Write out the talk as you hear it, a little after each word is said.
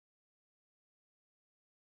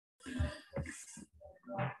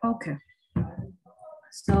Okay.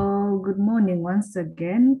 So good morning once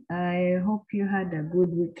again. I hope you had a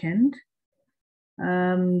good weekend.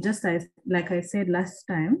 Just like I said last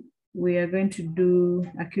time, we are going to do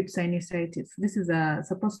acute sinusitis. This is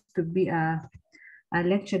supposed to be a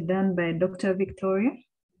lecture done by Dr. Victoria,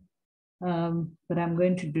 but I'm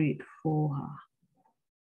going to do it for her.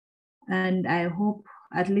 And I hope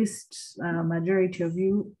at least a majority of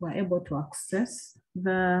you were able to access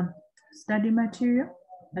the study material,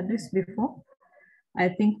 at least before. I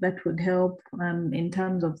think that would help in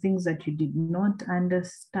terms of things that you did not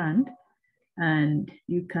understand, and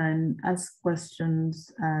you can ask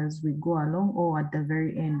questions as we go along or at the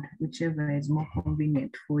very end, whichever is more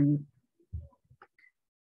convenient for you.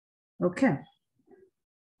 Okay.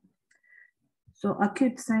 So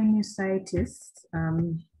acute sinusitis,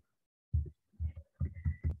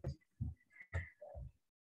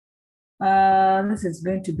 this is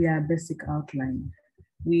going to be our basic outline.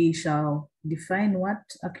 We shall define what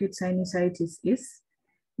acute sinusitis is.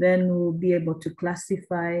 Then we'll be able to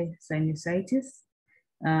classify sinusitis,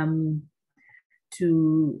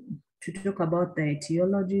 to talk about the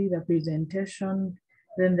etiology, the presentation,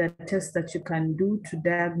 then the tests that you can do to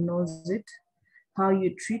diagnose it, how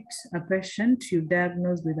you treat a patient you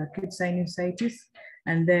diagnose with acute sinusitis,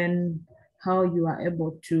 and then how you are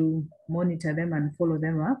able to monitor them and follow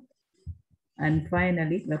them up. And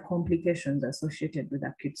finally, the complications associated with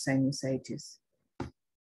acute sinusitis.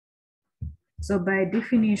 So by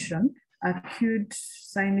definition, acute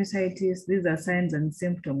sinusitis, these are signs and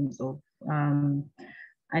symptoms of an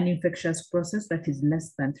infectious process that is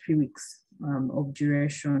less than 3 weeks of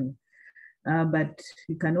duration. But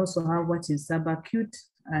you can also have what is subacute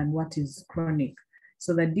and what is chronic.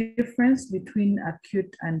 So the difference between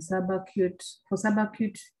acute and subacute, for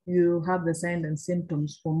subacute, you have the signs and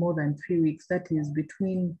symptoms for more than 3 weeks. That is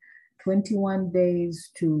between 21 days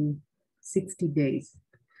to 60 days.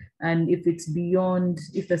 And if it's beyond,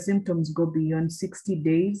 if the symptoms go beyond 60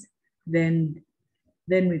 days, then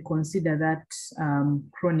we consider that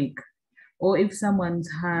chronic. Or if someone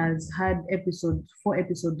has had 4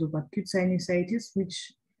 episodes of acute sinusitis,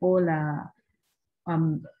 which all are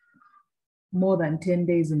more than 10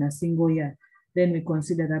 days in a single year, then we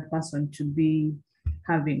consider that person to be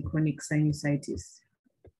having chronic sinusitis.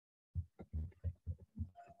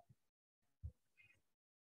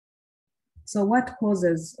 So what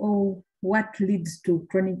causes or what leads to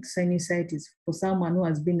chronic sinusitis for someone who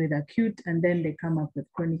has been with acute and then they come up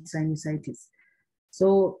with chronic sinusitis?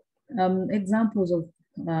 So examples of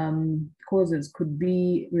causes could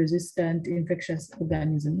be resistant infectious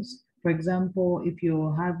organisms. For example, if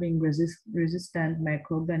you're having resistant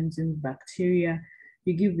microorganisms, bacteria,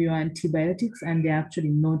 you give your antibiotics and they're actually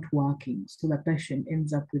not working. So the patient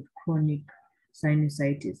ends up with chronic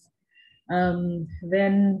sinusitis.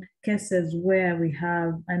 Then cases where we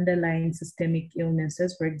have underlying systemic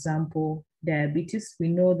illnesses, for example, diabetes. We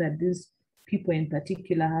know that these people in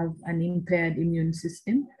particular have an impaired immune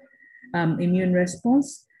system, immune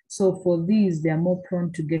response. So for these, they are more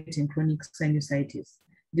prone to getting chronic sinusitis,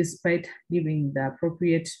 despite giving the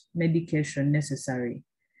appropriate medication necessary.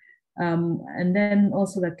 And then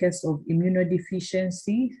also the case of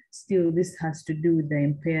immunodeficiency. Still, this has to do with the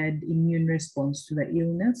impaired immune response to the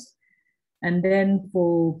illness. And then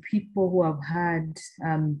for people who have had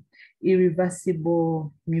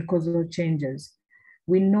irreversible mucosal changes,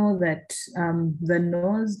 we know that the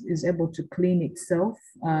nose is able to clean itself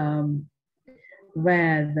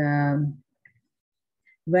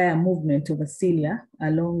via movement of the cilia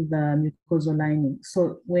along the mucosal lining.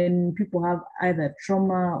 So when people have either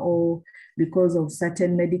trauma or because of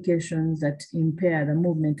certain medications that impair the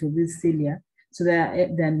movement of these cilia, so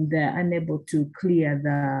they're unable to clear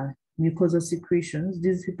the mucosal secretions,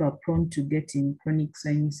 these people are prone to getting chronic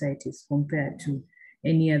sinusitis compared to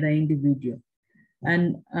any other individual.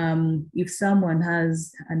 And if someone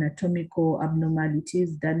has anatomical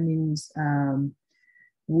abnormalities, that means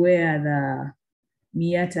where the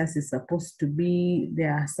meatus is supposed to be,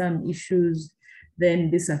 there are some issues, then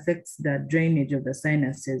this affects the drainage of the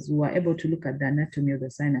sinuses. We were able to look at the anatomy of the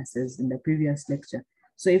sinuses in the previous lecture.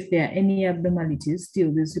 So if there are any abnormalities,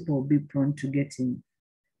 still these people will be prone to getting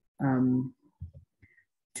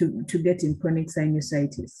chronic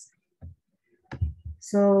sinusitis.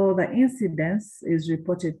 So the incidence is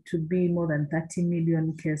reported to be more than 30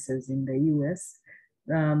 million cases in the US.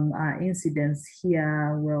 Our incidence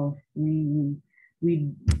here, well, we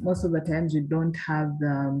most of the times we don't have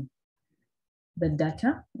the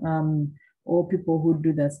data, or people who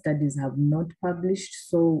do the studies have not published,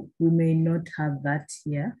 so we may not have that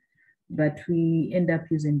here, but we end up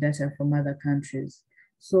using data from other countries.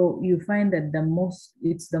 So you find that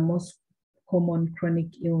it's the most common chronic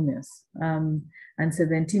illness, and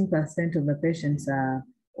 17% of the patients are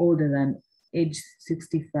older than age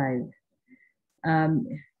 65.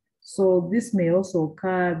 So this may also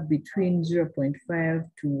occur between 0.5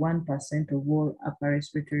 to 1% of all upper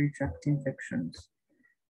respiratory tract infections.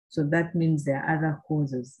 So that means there are other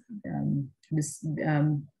causes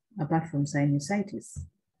apart from sinusitis.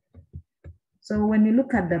 So when you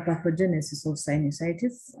look at the pathogenesis of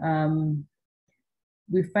sinusitis,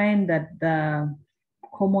 we find that the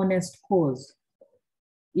commonest cause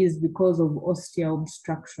is because of ostial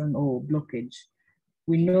obstruction or blockage.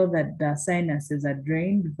 We know that the sinuses are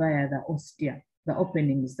drained via the ostia, the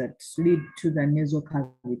openings that lead to the nasal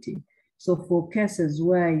cavity. So for cases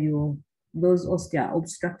where those ostia are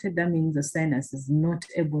obstructed, that means the sinus is not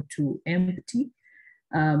able to empty.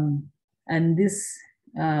 And this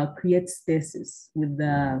creates stasis with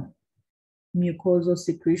the mucosal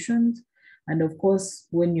secretions. And of course,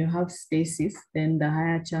 when you have stasis, then the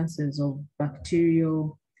higher chances of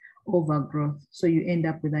bacterial overgrowth. So you end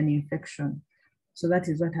up with an infection. So that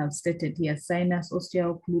is what I've stated here, sinus, ostia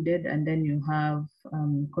occluded, and then you have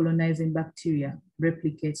colonizing bacteria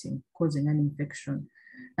replicating, causing an infection.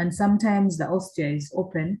 And sometimes the ostia is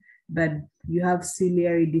open, but you have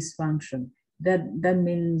ciliary dysfunction. That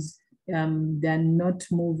means they're not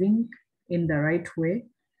moving in the right way.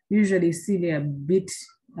 Usually cilia beat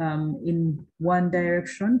in one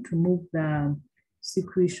direction to move the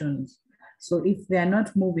secretions. So if they are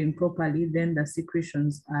not moving properly, then the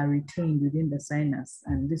secretions are retained within the sinus,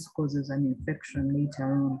 and this causes an infection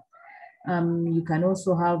later on. You can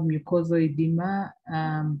also have mucosal edema.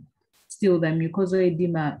 Still, the mucosal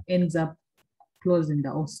edema ends up closing the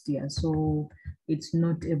ostia, so it's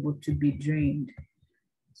not able to be drained.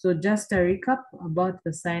 So just a recap about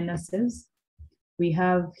the sinuses. We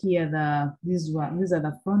have here these are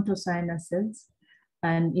the frontal sinuses,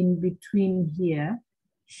 and in between here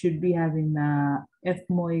should be having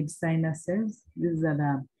ethmoid sinuses. This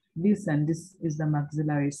is the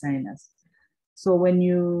maxillary sinus. So when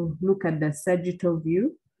you look at the sagittal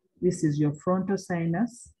view, this is your frontal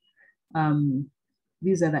sinus.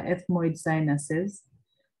 These are the ethmoid sinuses,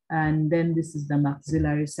 and then this is the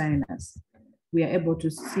maxillary sinus. We are able to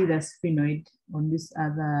see the sphenoid on this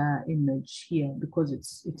other image here because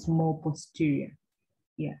it's more posterior.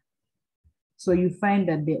 Yeah. So you find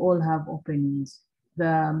that they all have openings.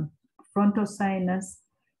 The frontal sinus,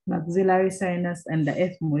 maxillary sinus, and the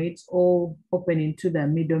ethmoids all open into the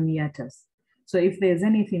middle meatus. So if there's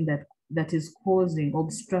anything that is causing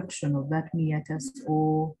obstruction of that meatus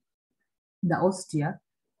or the ostia,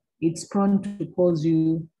 it's prone to cause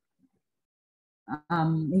you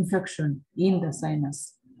infection in the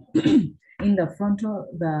sinus, in the frontal,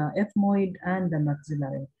 the ethmoid, and the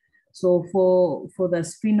maxillary. So for the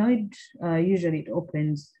sphenoid, usually it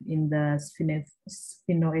opens in the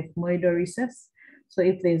sphenoethmoidal recess. So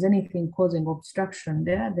if there's anything causing obstruction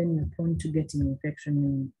there, then you're prone to getting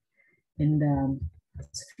infection in the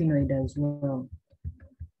sphenoid as well.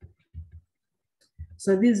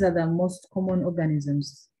 So these are the most common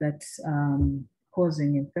organisms that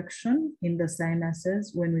causing infection in the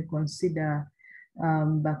sinuses. When we consider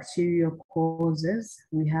bacterial causes,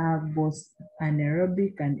 we have both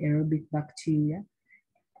anaerobic and aerobic bacteria.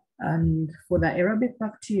 And for the aerobic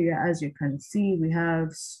bacteria, as you can see, we have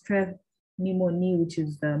Strep pneumoniae, which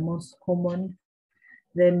is the most common.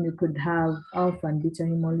 Then you could have alpha and beta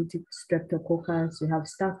hemolytic streptococcus, you have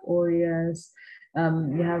Staph aureus,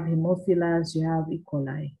 you have Haemophilus, you have E.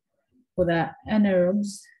 coli. For the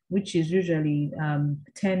anaerobes, which is usually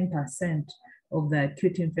 10% of the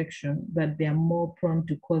acute infection, but they are more prone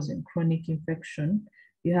to causing chronic infection,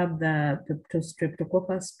 you have the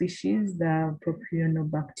Streptococcus species, the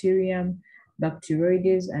Propionibacterium,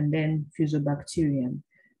 Bacteroides, and then Fusobacterium.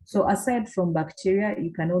 So aside from bacteria,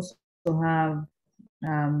 you can also have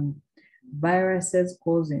viruses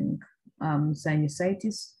causing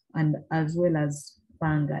sinusitis, and as well as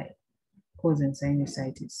fungi causing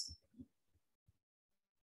sinusitis.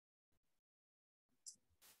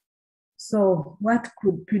 So what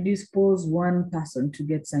could predispose one person to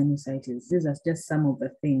get sinusitis? These are just some of the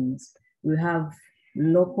things. We have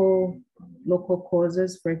local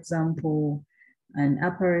causes, for example, an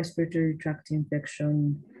upper respiratory tract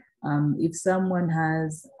infection. If someone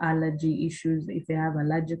has allergy issues, if they have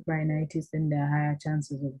allergic rhinitis, then there are higher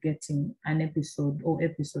chances of getting an episode or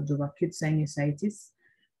episodes of acute sinusitis.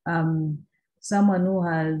 Someone who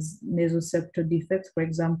has nasal septal defects, for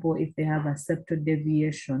example, if they have a septal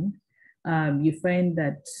deviation, you find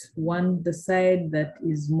that the side that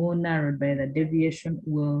is more narrowed by the deviation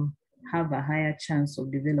will have a higher chance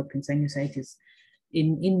of developing sinusitis.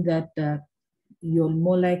 in that you're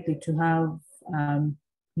more likely to have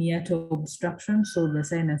meatal obstruction, so the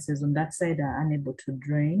sinuses on that side are unable to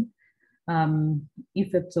drain.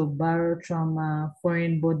 Effects of barrel trauma,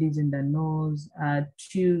 foreign bodies in the nose,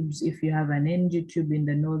 tubes, if you have an NG tube in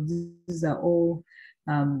the nose, these are all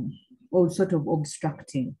sort of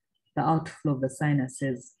obstructing the outflow of the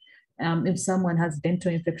sinuses. If someone has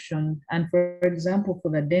dental infection, and for example, for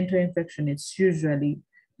the dental infection, it's usually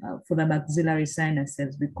for the maxillary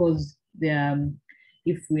sinuses, because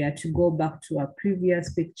if we are to go back to our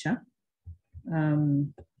previous picture,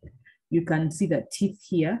 you can see the teeth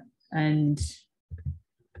here, and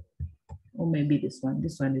or maybe this one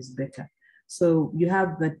is better. So you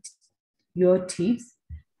have your teeth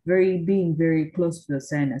being very close to the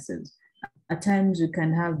sinuses. At times you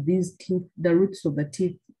can have these teeth, the roots of the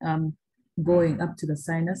teeth going up to the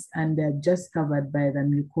sinus, and they're just covered by the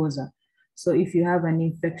mucosa. So if you have an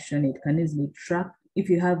infection, it can easily track. If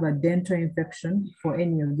you have a dental infection for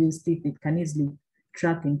any of these teeth, it can easily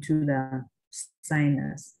track into the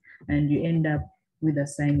sinus, and you end up with a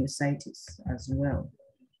sinusitis as well.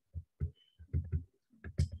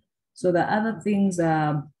 So the other things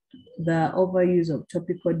are the overuse of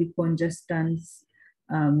topical decongestants,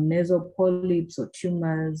 nasal polyps or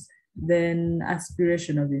tumors, then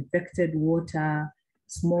aspiration of infected water,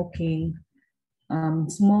 smoking.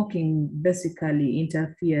 Smoking basically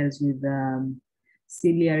interferes with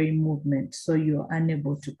ciliary movement, so you're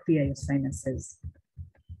unable to clear your sinuses.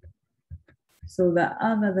 So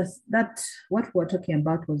what we're talking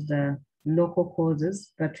about was the local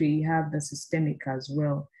causes, but we have the systemic as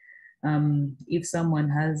well. If someone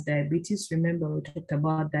has diabetes, remember we talked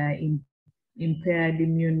about the impaired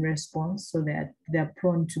immune response, so they're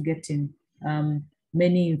prone to getting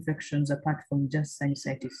many infections apart from just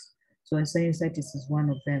sinusitis. So sinusitis is one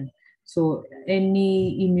of them. So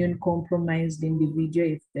any immune compromised individual,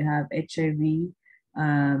 if they have HIV,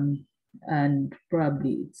 and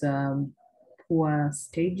probably it's poor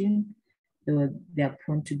staging, they are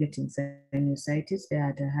prone to getting sinusitis. They are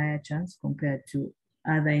at a higher chance compared to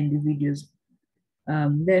other individuals.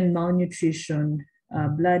 Then malnutrition,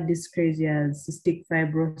 blood dyscrasia, cystic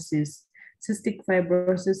fibrosis. Cystic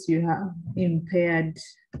fibrosis, you have impaired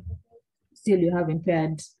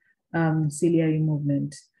ciliary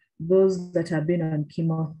movement. Those that have been on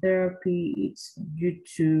chemotherapy, it's due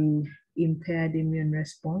to impaired immune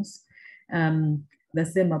response. The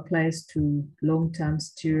same applies to long-term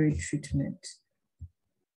steroid treatment.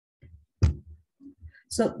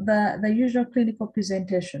 So the usual clinical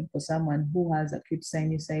presentation for someone who has acute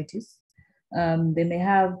sinusitis, they may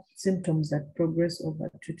have symptoms that progress over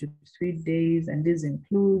 2 to 3 days, and these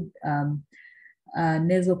include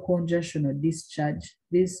nasal congestion or discharge.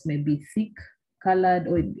 This may be thick, colored,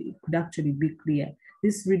 or it could actually be clear.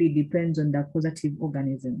 This really depends on the causative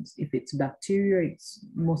organisms. If it's bacterial, it's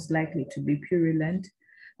most likely to be purulent.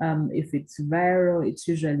 If it's viral, it's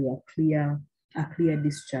usually a clear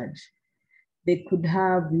discharge. They could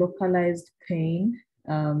have localized pain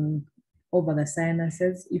over the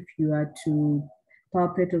sinuses. If you are to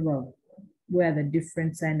palpate over where the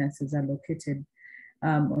different sinuses are located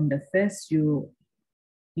on the face, you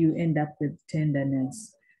end up with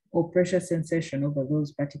tenderness or pressure sensation over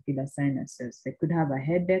those particular sinuses. They could have a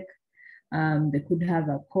headache. They could have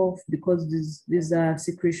a cough, because these are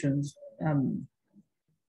secretions.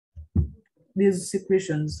 These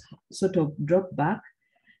secretions sort of drop back,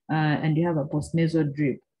 and you have a postnasal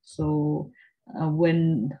drip. So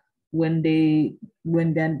when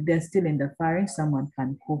they're still in the pharynx, someone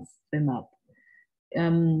can cough them up.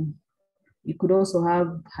 You could also have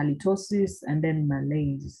halitosis and then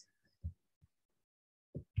malaise.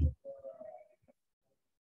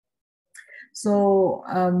 So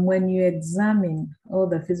when you examine all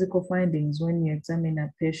the physical findings, when you examine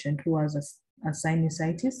a patient who has a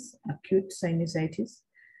sinusitis, acute sinusitis,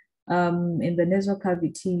 in the nasal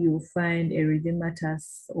cavity, you find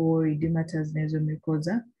erythematous or edematous nasal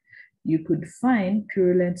mucosa. You could find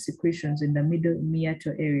purulent secretions in the middle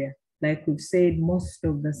meatal area. Like we've said, most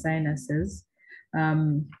of the sinuses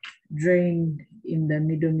drain in the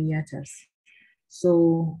middle meatus.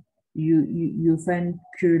 So you find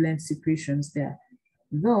purulent secretions there.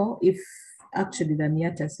 Though if actually the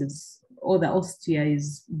meatus is, or the ostia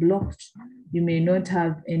is blocked, you may not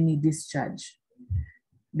have any discharge,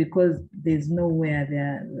 because there's nowhere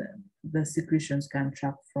the secretions can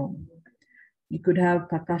track from. You could have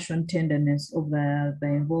percussion tenderness of the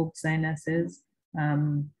involved sinuses.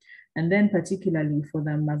 And then particularly for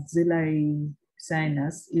the maxillary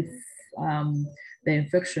sinus, if the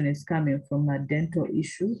infection is coming from a dental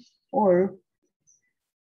issue, or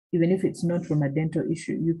even if it's not from a dental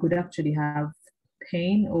issue, you could actually have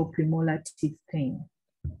pain or premolar teeth pain.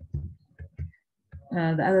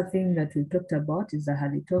 The other thing that we talked about is the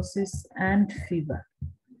halitosis and fever.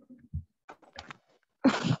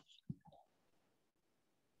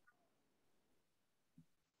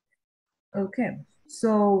 Okay,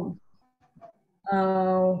 so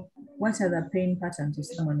what are the pain patterns of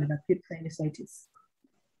someone with acute sinusitis?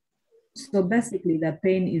 So basically, the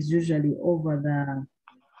pain is usually over the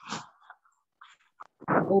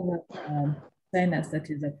sinus that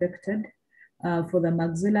is affected. For the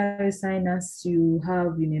maxillary sinus, you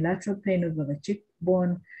have unilateral pain over the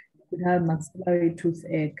cheekbone. You could have maxillary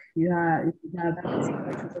toothache. You could have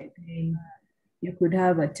toothache pain. You could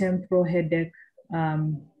have a temporal headache.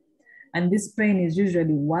 And this pain is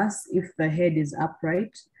usually worse if the head is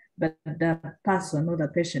upright, but the person or the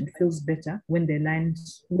patient feels better when they lie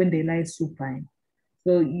supine.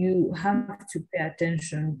 So you have to pay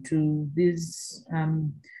attention to these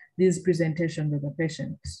presentations of the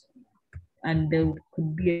patient, and they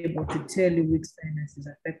could be able to tell you which sinus is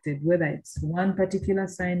affected, whether it's one particular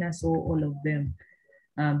sinus or all of them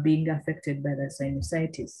being affected by the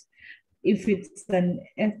sinusitis. If it's an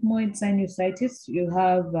ethmoid sinusitis, you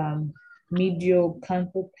have medial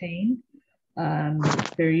canthal pain,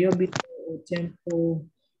 periorbital or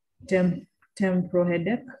temporal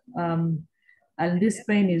headache. And this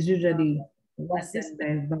pain is usually worsened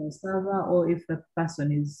by valsalva or if the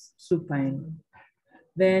person is supine.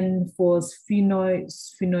 Then for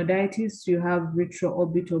sphenoiditis, you have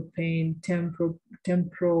retroorbital pain, temporal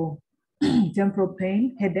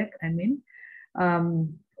pain, headache,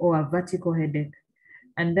 or a vertical headache.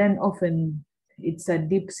 And then often it's a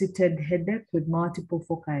deep-seated headache with multiple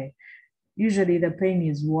foci. Usually the pain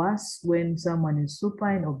is worse when someone is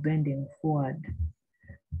supine or bending forward.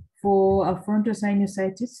 For a frontal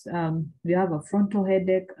sinusitis, you have a frontal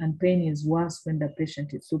headache and pain is worse when the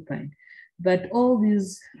patient is supine. But all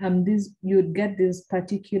these you'd get these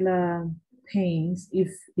particular pains if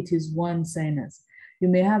it is one sinus. You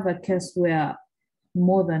may have a case where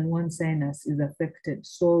more than one sinus is affected.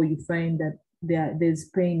 So you find that there's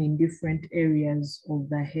pain in different areas of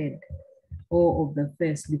the head or of the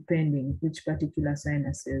face, depending which particular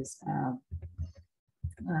sinuses are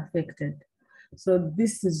affected. So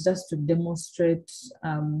this is just to demonstrate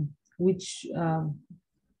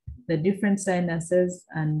the different sinuses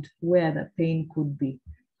and where the pain could be.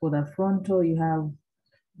 For the frontal, you have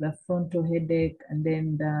the frontal headache and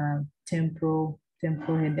then the temporal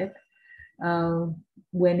headache.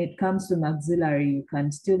 When it comes to maxillary, you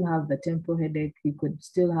can still have the temporal headache. You could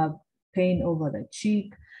still have pain over the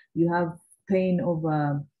cheek. You have pain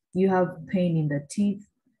in the teeth.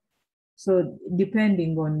 So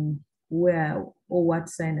depending on where or what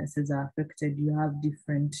sinuses are affected, you have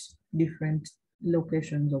different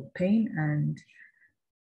locations of pain and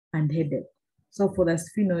headache. So for the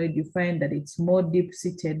sphenoid, you find that it's more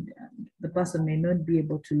deep-seated. The person may not be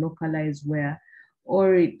able to localize where,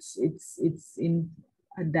 or it's in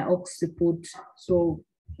the occiput. So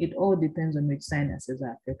it all depends on which sinuses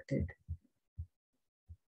are affected.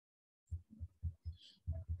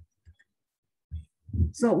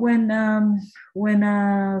 So when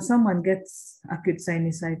someone gets acute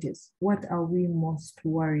sinusitis, what are we most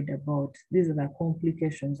worried about? These are the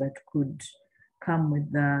complications that could come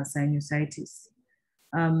with the sinusitis.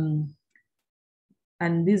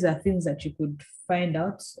 And these are things that you could find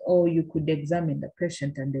out, or you could examine the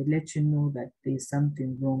patient and they let you know that there's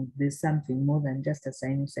something wrong. There's something more than just a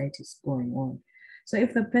sinusitis going on. So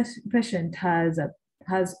if the patient has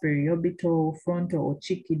periorbital, frontal, or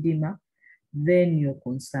cheek edema, then you're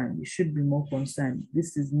concerned. You should be more concerned.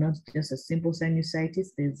 This is not just a simple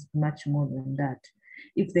sinusitis. There's much more than that.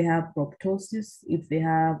 If they have proptosis, if they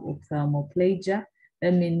have ophthalmoplegia,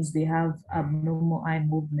 that means they have abnormal eye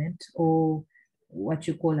movement or what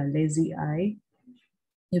you call a lazy eye.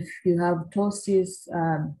 If you have ptosis,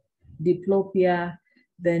 diplopia,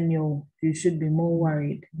 then you should be more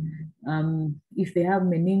worried. If they have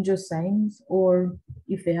meningeal signs or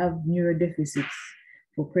if they have neurodeficits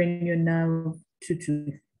for cranial nerve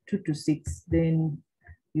 2 to 6, then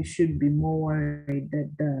you should be more worried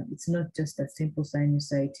that it's not just a simple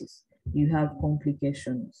sinusitis. You have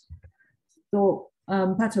complications. So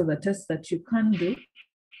part of the test that you can do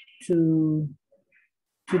to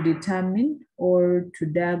determine or to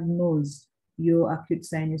diagnose your acute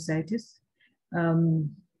sinusitis.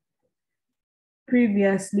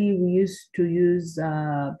 Previously, we used to use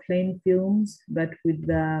plain films, but with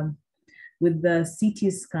the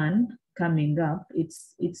CT scan coming up,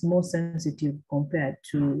 it's more sensitive compared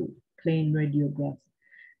to plain radiographs.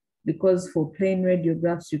 Because for plain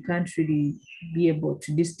radiographs, you can't really be able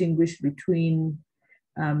to distinguish between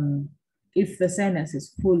if the sinus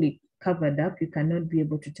is fully covered up, you cannot be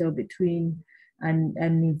able to tell between an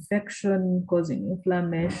infection causing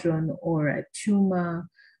inflammation or a tumor.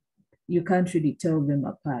 You can't really tell them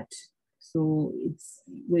apart. So it's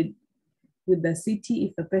with the CT,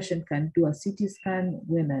 if the patient can do a CT scan,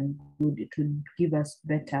 well and good, it will give us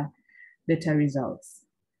better results.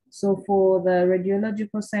 So for the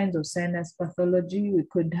radiological signs of sinus pathology, we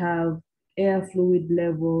could have air fluid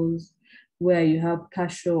levels where you have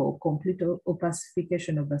partial or complete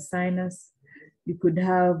opacification of the sinus. You could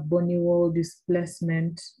have bony wall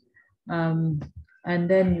displacement. And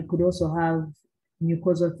then you could also have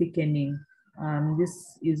mucosal thickening.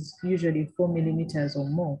 This is usually 4 millimeters or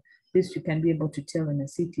more. This you can be able to tell in a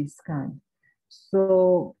CT scan.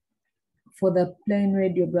 So for the plain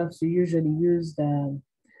radiographs, you usually use the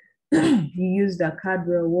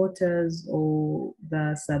Cardwell Waters or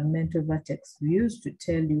the Submental Vertex views to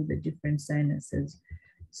tell you the different sinuses.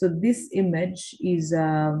 So this image is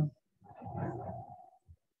a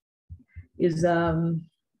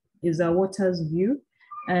Waters view,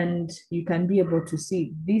 and you can be able to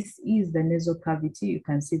see this is the nasal cavity. You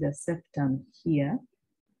can see the septum here.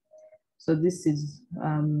 So this is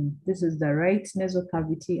the right nasal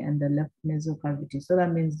cavity and the left nasal cavity. So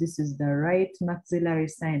that means this is the right maxillary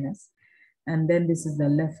sinus, and then this is the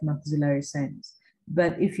left maxillary sinus.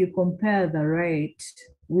 But if you compare the right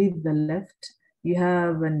with the left, you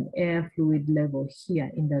have an air fluid level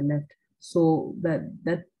here in the left. So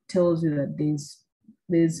that tells you that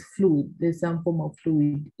there's fluid, there's some form of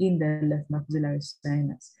fluid in the left maxillary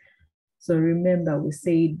sinus. So remember, we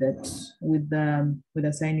said that with the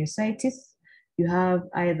sinusitis, you have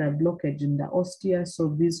either blockage in the ostia,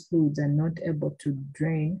 so these fluids are not able to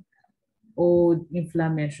drain, or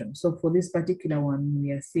inflammation. So for this particular one,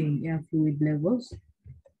 we are seeing air fluid levels.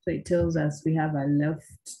 So it tells us we have a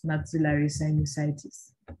left maxillary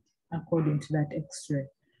sinusitis, according to that X-ray.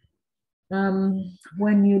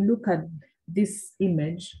 When you look at this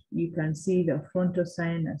image, you can see the frontal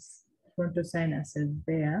sinus is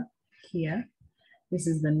there. Here, this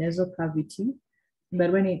is the nasal cavity,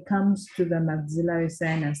 but when it comes to the maxillary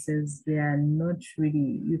sinuses, they are not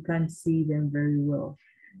really, you can't see them very well,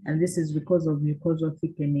 and this is because of mucosal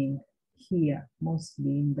thickening here,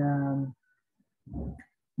 mostly in the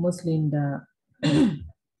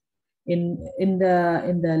in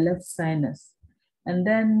the left sinus. And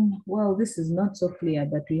then, well, this is not so clear,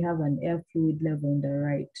 but we have an air fluid level in the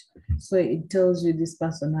right, so it tells you this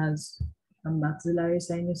person has a maxillary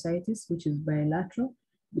sinusitis, which is bilateral,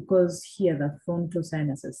 because here the frontal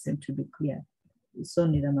sinuses seem to be clear. It's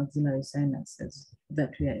only the maxillary sinuses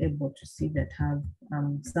that we are able to see that have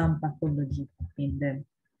some pathology in them.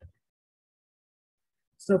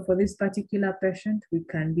 So for this particular patient, we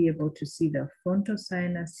can be able to see the frontal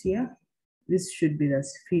sinus here. This should be the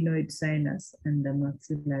sphenoid sinus, and the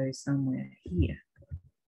maxillary somewhere here.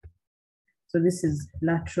 So this is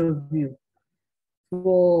lateral view.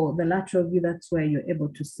 For the lateral view, that's where you're able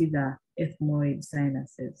to see the ethmoid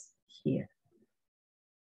sinuses here,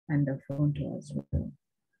 and the frontal as well.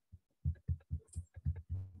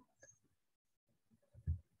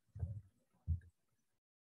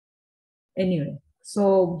 Anyway,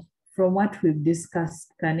 so from what we've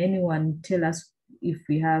discussed, can anyone tell us if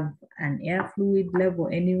we have an air fluid level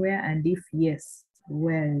anywhere, and if yes,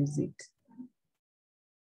 where is it?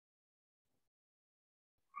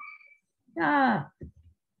 Ah.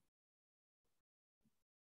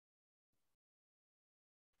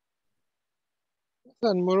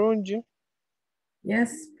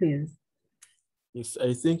 Yes, please. Yes,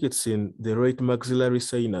 I think it's in the right maxillary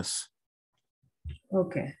sinus.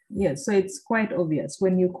 Okay, yes, so it's quite obvious.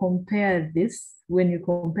 When you compare this, when you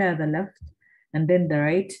compare the left and then the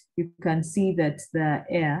right, you can see that the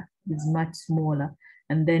air is much smaller.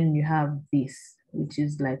 And then you have this, which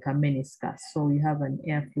is like a meniscus. So you have an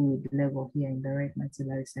air fluid level here in the right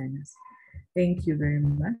maxillary sinus. Thank you very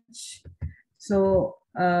much. So,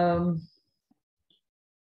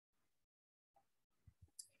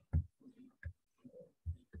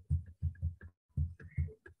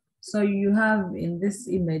 so you have in this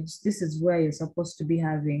image, this is where you're supposed to be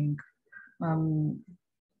having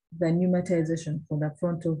the pneumatization for the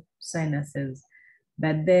frontal sinuses,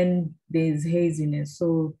 but then there's haziness,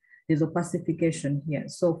 so there's opacification here.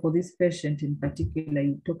 So for this patient in particular,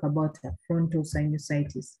 you talk about a frontal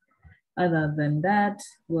sinusitis. Other than that,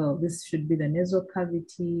 well, this should be the nasal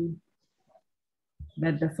cavity,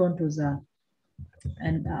 but the frontals are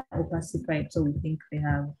opacified, so we think they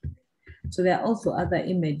have. So there are also other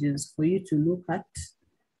images for you to look at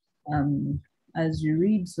as you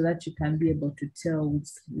read, so that you can be able to tell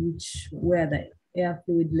where the air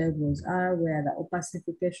fluid levels are, where the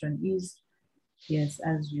opacification is. Yes,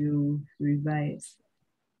 as you revise.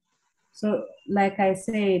 So like I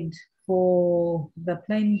said, for the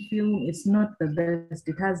plain film, it's not the best.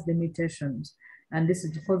 It has limitations. And this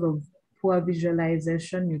is because of poor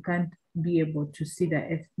visualization. You can't be able to see the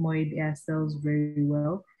ethmoid air cells very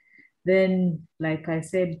well. Then, like I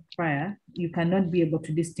said prior, you cannot be able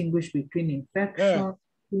to distinguish between infection,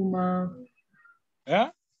 tumor.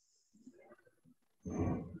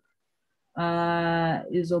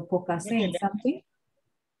 Is Opoka saying something?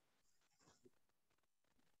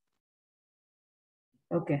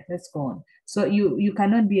 Okay, let's go on. So you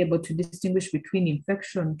cannot be able to distinguish between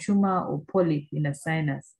infection, tumor, or polyp in a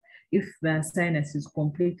sinus if the sinus is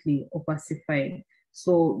completely opacified.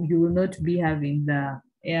 So you will not be having the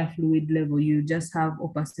air fluid level. You just have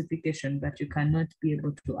opacification, but you cannot be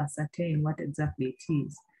able to ascertain what exactly it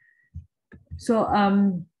is. So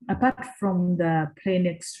apart from the plain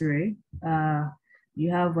X-ray, you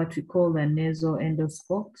have what we call the nasal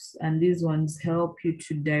endoscopes, and these ones help you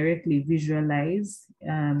to directly visualize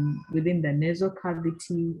within the nasal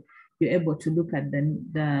cavity. You're able to look at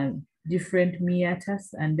the different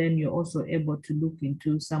meatus, and then you're also able to look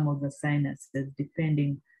into some of the sinuses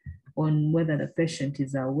depending on whether the patient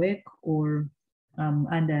is awake or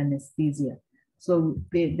under anesthesia. So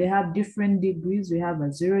they have different degrees. We have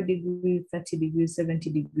a 0 degree, 30 degrees, 70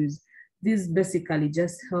 degrees. These basically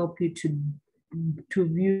just help you to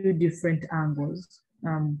view different angles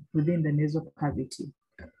within the nasal cavity.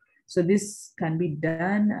 So this can be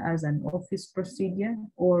done as an office procedure,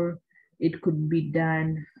 or it could be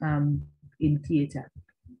done in theater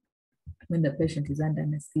when the patient is under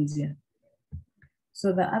anesthesia.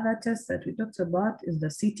 So the other test that we talked about is the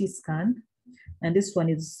CT scan. And this one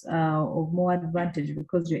is of more advantage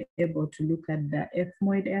because you're able to look at the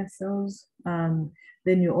ethmoid air cells. Then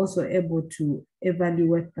you're also able to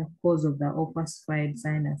evaluate the cause of the opacified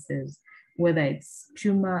sinuses, whether it's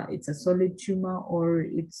tumor, it's a solid tumor, or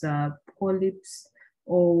it's polyps,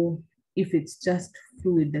 or if it's just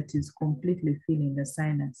fluid that is completely filling the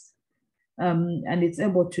sinus. And it's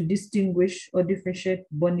able to distinguish or differentiate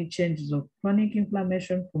bony changes of chronic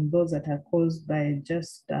inflammation from those that are caused by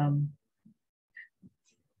just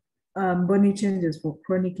bony changes for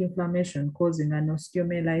chronic inflammation causing an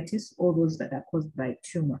osteomyelitis, or those that are caused by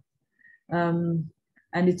tumor. And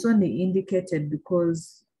it's only indicated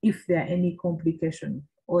because if there are any complication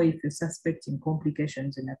or if you're suspecting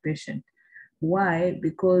complications in a patient. Why?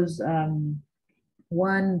 Because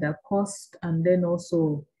one, the cost, and then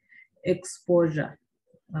also exposure,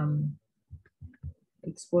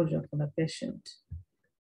 exposure for the patient.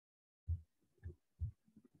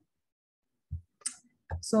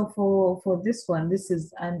 So for this one, this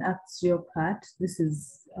is an axial cut. This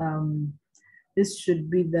is this should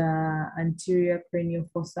be the anterior cranial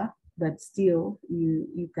fossa, but still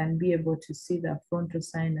you can be able to see the frontal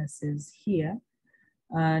sinuses here,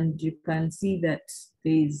 and you can see that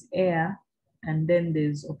there's air and then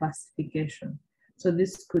there's opacification. So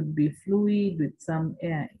this could be fluid with some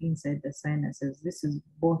air inside the sinuses. This is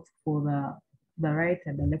both for the right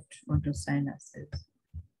and the left frontal sinuses.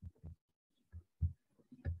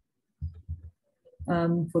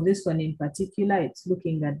 For this one in particular, it's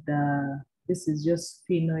looking at this is just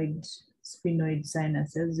sphenoid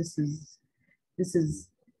sinuses. This is,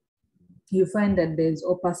 you find that there's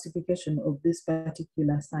opacification of this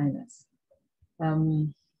particular sinus.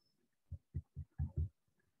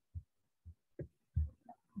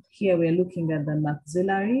 Here we're looking at the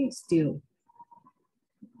maxillary still.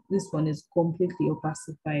 This one is completely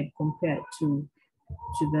opacified compared to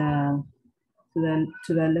the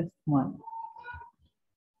left one.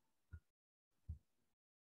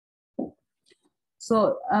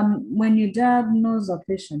 So when you diagnose a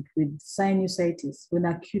patient with sinusitis, with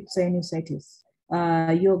acute sinusitis,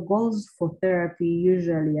 your goals for therapy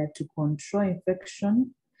usually are to control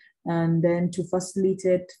infection and then to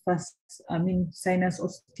facilitate sinus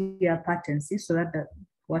osteopatency, so that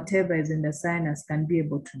whatever is in the sinus can be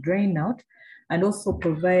able to drain out, and also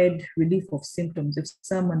provide relief of symptoms. If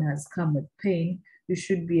someone has come with pain, you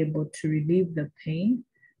should be able to relieve the pain.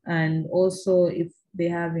 And also if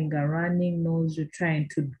they're having a running nose, you're trying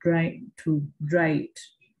to dry it.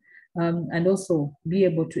 And also be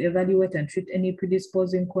able to evaluate and treat any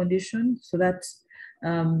predisposing condition, so that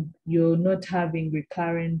you're not having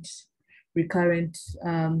recurrent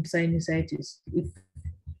sinusitis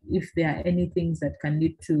if there are any things that can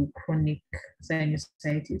lead to chronic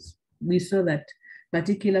sinusitis. We saw that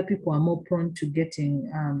particular people are more prone to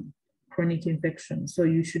getting chronic infection. So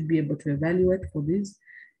you should be able to evaluate for these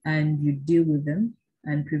and you deal with them.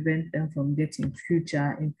 and prevent them from getting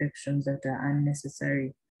future infections that are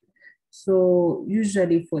unnecessary. So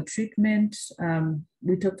usually for treatment,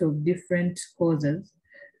 we talked of different causes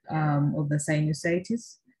of the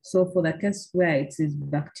sinusitis. So for the case where it is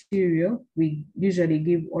bacterial, we usually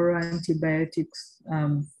give oral antibiotics.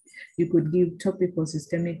 You could give topical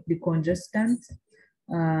systemic decongestant.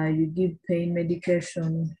 You give pain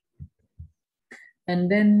medication.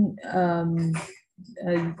 And then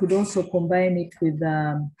you could also combine it with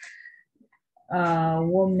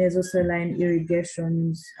warm nasosaline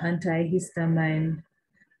irrigations, antihistamine.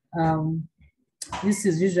 This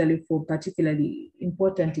is usually for particularly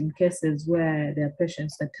important in cases where there are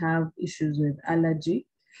patients that have issues with allergy.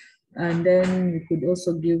 And then you could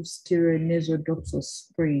also give steroid nasal drops or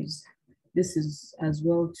sprays. This is as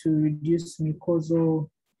well to reduce mucosal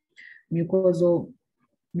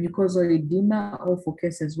edema, or for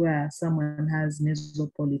cases where someone has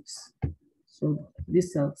nasal polyps. So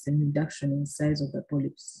this helps in reduction in size of the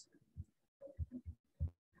polyps.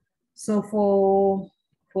 So for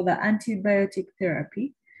the antibiotic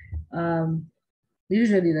therapy,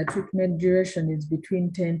 usually the treatment duration is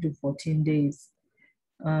between 10 to 14 days.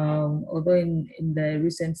 Although in the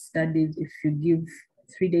recent studies, if you give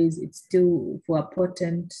 3 days, it's still, for a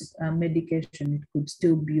potent medication, it could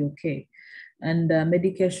still be okay. And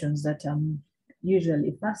medications that are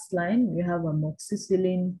usually first line, we have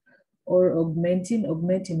amoxicillin or augmentin.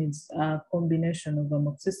 Augmentin is a combination of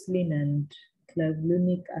amoxicillin and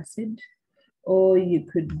clavulanic acid. Or you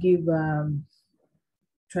could give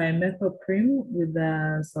trimethoprim with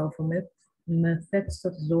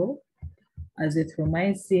sulfamethoxazole,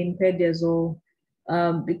 azithromycin, pedazole.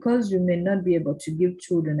 Because you may not be able to give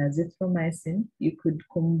children azithromycin, you could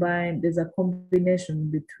combine, there's a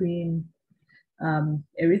combination between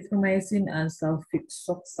erythromycin and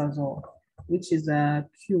sulfoxazole, which is a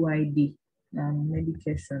QID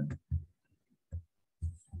medication.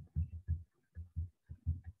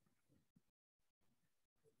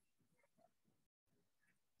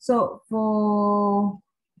 So for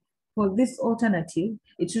this alternative,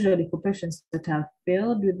 it's usually for patients that have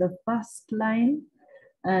failed with the first line,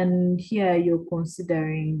 and here you're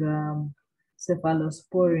considering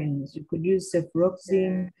cephalosporins. You could use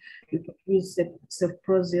cefuroxime, you could use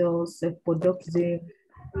cefprozil, cefpodoxime.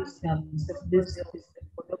 This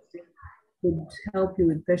could help you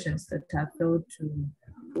with patients that have failed to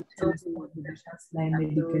respond to the first line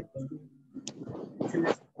medication.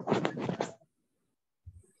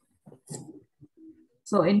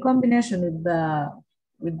 So in combination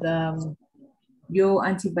with your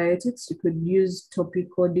antibiotics, you could use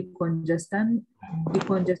topical decongestants.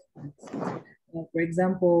 For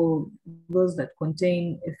example, those that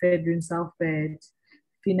contain ephedrine sulfate,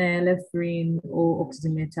 phenylephrine, or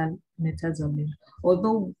oxymetazoline.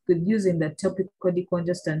 Although with using the topical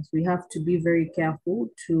decongestants, we have to be very careful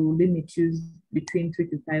to limit use between 3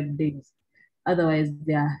 to 5 days. Otherwise,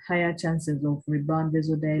 there are higher chances of rebound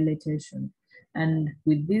vasodilatation. And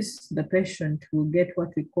with this, the patient will get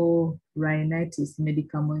what we call rhinitis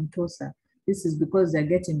medicamentosa. This is because they're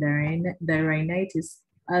getting the rhinitis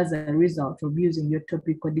as a result of using your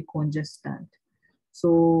topical decongestant.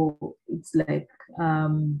 So it's like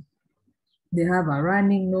they have a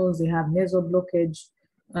running nose, they have nasal blockage,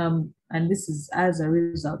 and this is as a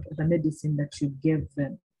result of the medicine that you gave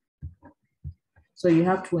them. So you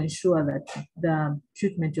have to ensure that the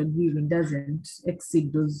treatment you're giving doesn't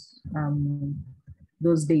exceed those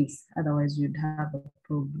days. Otherwise, you'd have a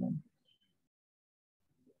problem.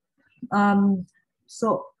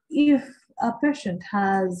 So if a patient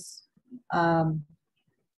has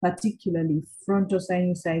particularly frontal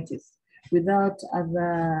sinusitis without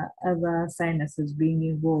other sinuses being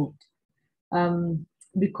involved,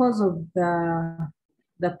 because of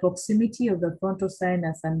the proximity of the frontal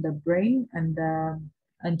sinus and the brain and the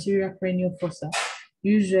anterior cranial fossa,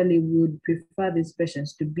 usually we would prefer these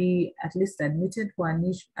patients to be at least admitted for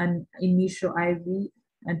an initial IV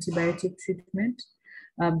antibiotic treatment,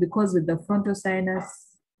 because with the frontal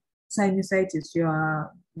sinusitis, there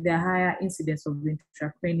are higher incidence of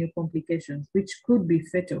intracranial complications, which could be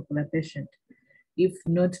fatal for the patient if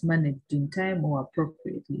not managed in time or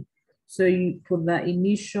appropriately. So for the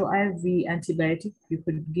initial IV antibiotic, you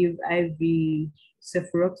could give IV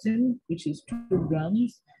cefuroxime, which is 2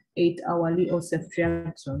 grams, 8 hourly, or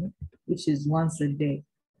ceftriaxone, which is once a day,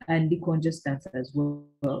 and decongestants as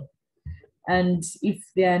well. And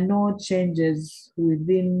if there are no changes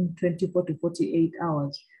within 24 to 48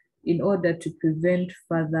 hours, in order to prevent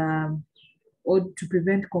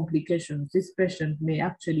complications, this patient may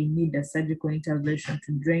actually need a surgical intervention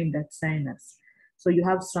to drain that sinus. So you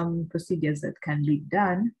have some procedures that can be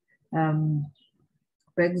done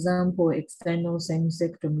For example, external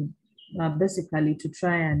sinusectomy, basically to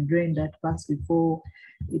try and drain that pus before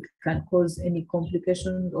it can cause any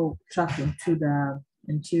complications or tracking to the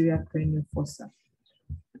anterior cranial fossa.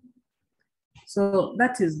 So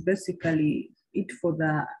that is basically it for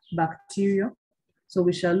the bacterial. So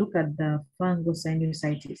we shall look at the fungal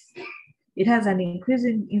sinusitis. It has an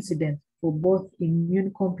increasing incidence for both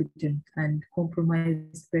immune competent and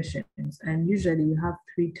compromised patients. And usually we have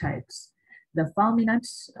three types. The fulminant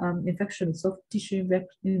infection with soft tissue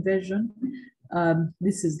invasion.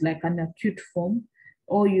 This is like an acute form,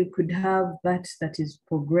 or you could have that is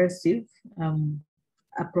progressive,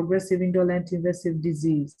 a progressive indolent invasive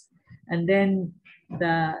disease. And then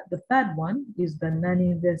the third one is the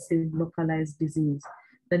non-invasive localized disease.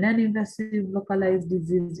 The non-invasive localized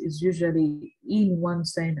disease is usually in one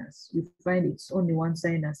sinus. You find it's only one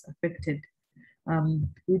sinus affected,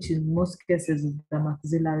 which in most cases is the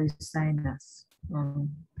maxillary sinus,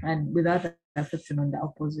 and without affection on the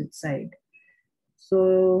opposite side.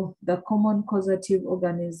 So the common causative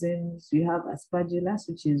organisms, you have Aspergillus,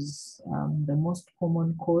 which is the most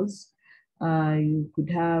common cause. You could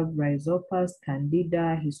have Rhizopus,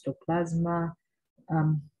 Candida, Histoplasma,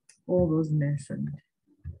 all those mentioned.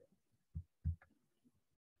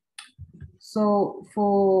 So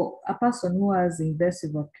for a person who has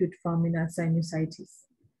invasive acute fulminant sinusitis,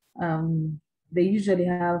 they usually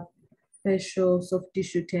have facial soft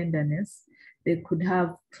tissue tenderness. They could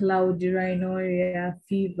have cloudy rhinorrhea,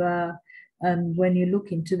 fever, and when you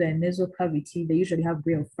look into the nasal cavity, they usually have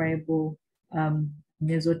gray or friable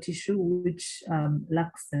nasal tissue, which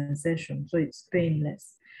lacks sensation, so it's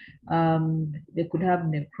painless. They could have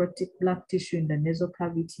necrotic black tissue in the nasal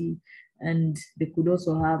cavity, and they could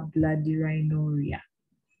also have bloody rhinorrhea.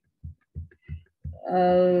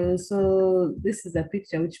 So this is a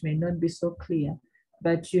picture which may not be so clear,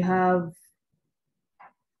 but you have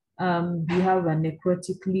a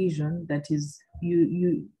necrotic lesion that is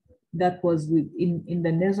that was in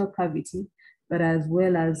the nasal cavity, but as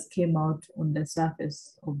well as came out on the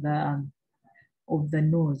surface of the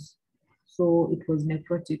nose. So it was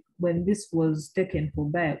necrotic. When this was taken for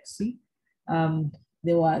biopsy,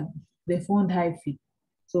 they found hyphae.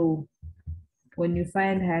 So when you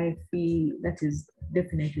find hyphae, that is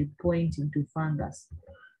definitely pointing to fungus.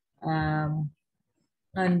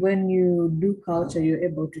 And when you do culture, you're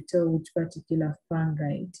able to tell which particular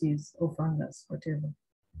fungi it is, or fungus, whatever.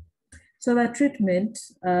 So the treatment,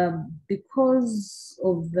 because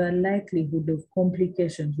of the likelihood of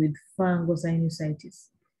complications with fungal sinusitis,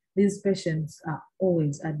 these patients are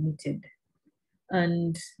always admitted.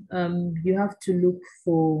 And you have to look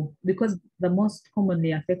for, because the most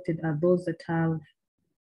commonly affected are those that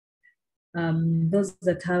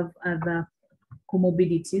have other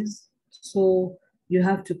comorbidities. So you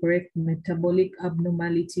have to correct metabolic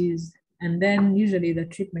abnormalities. And then usually the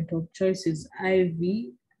treatment of choice is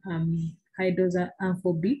IV, high dose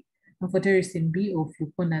amphotericin B, or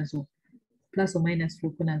fluconazole, plus or minus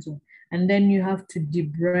fluconazole. And then you have to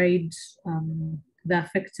debride the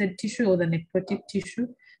affected tissue or the necrotic tissue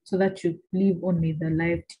so that you leave only the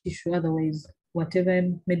live tissue. Otherwise, whatever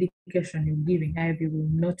medication you're giving IV will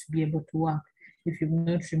not be able to work if you've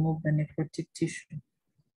not removed the necrotic tissue.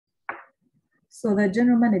 So the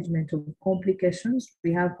general management of complications,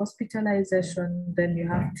 we have hospitalization, then you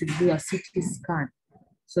have to do a CT scan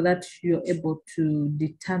so that you're able to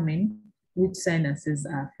determine which sinuses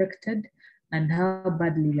are affected and how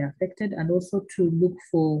badly they're affected, and also to look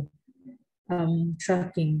for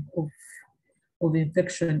tracking of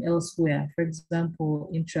infection elsewhere, for example,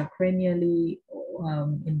 intracranially,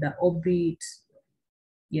 in the orbit,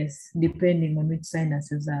 yes, depending on which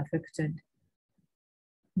sinuses are affected.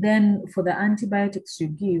 Then for the antibiotics you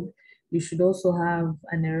give, you should also have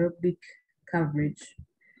anaerobic coverage.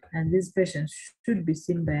 And these patients should be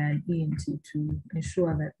seen by an ENT to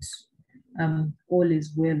ensure that all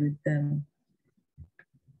is well with them.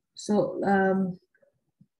 So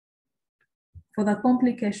for the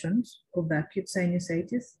complications of the acute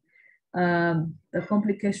sinusitis, the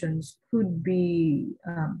complications could be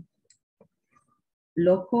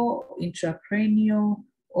local, intracranial,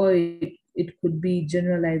 or it could be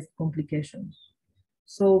generalized complications.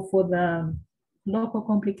 So for the local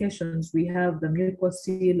complications, we have the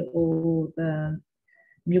mucocele or the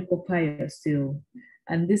mucopyocele.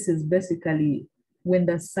 And this is basically when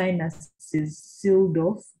the sinus is sealed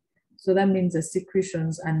off. So that means the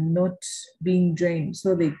secretions are not being drained.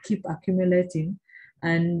 So they keep accumulating.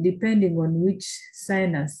 And depending on which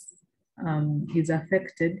sinus is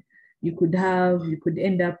affected, you could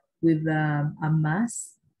end up with a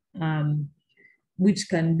mass, which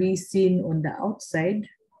can be seen on the outside,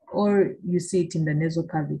 or you see it in the nasal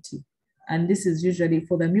cavity. And this is usually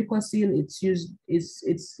for the mucocele,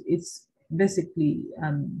 it's basically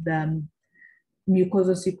the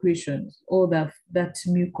mucosal secretions or that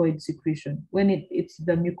mucoid secretion. When it's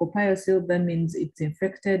the mucopyocele, that means it's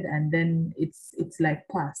infected, and then it's like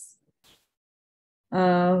pus.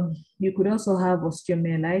 You could also have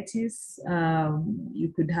osteomyelitis. You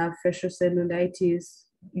could have fasciocellulitis.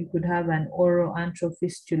 You could have an oral antral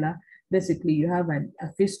fistula. Basically, you have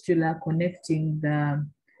a fistula connecting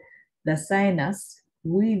the sinus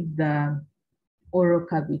with the oral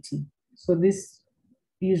cavity. So this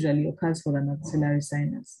usually occurs for the maxillary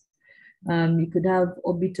sinus. You could have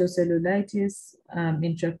orbitocellulitis.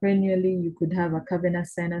 Intracranially, you could have a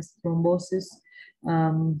cavernous sinus thrombosis.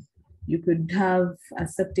 You could have a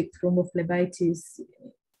septic thrombophlebitis.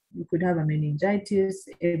 You could have a meningitis,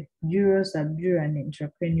 epidural, subdural, and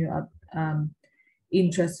intracranial,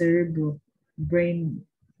 intracerebral brain,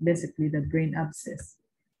 basically the brain abscess.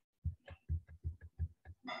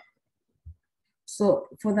 So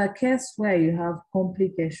for the case where you have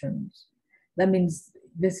complications, that means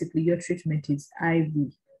basically your treatment is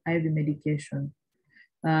IV medication.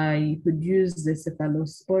 You could use the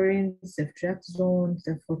cephalosporin, ceftriaxone,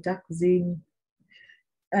 cefotaxime,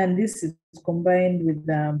 and this is combined with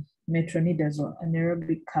the metronidazole,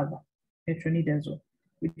 anaerobic cover, metronidazole,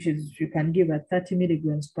 which is, you can give at 30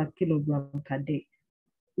 milligrams per kilogram per day,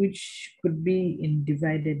 which could be in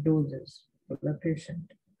divided doses for the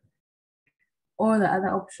patient. Or the other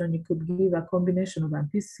option, you could give a combination of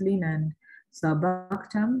ampicillin and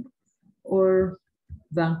sulbactam or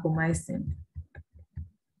vancomycin.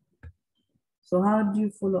 So how do you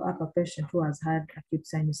follow up a patient who has had acute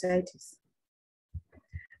sinusitis?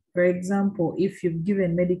 For example, if you've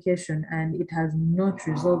given medication and it has not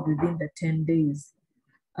resolved within the 10 days,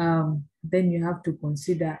 then you have to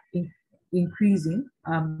consider increasing,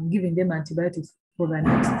 giving them antibiotics for the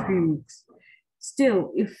next 3 weeks.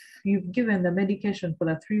 Still, if you've given the medication for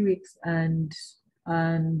the 3 weeks and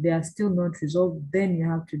they are still not resolved, then you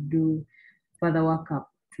have to do further workup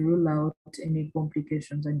to rule out any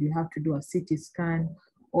complications, and you have to do a CT scan,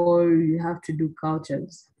 or you have to do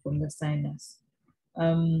cultures from the sinus.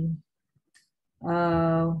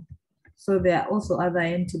 So there are also other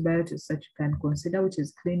antibiotics that you can consider, which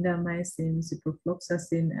is clindamycin,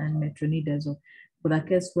 ciprofloxacin, and metronidazole, for the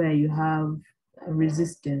case where you have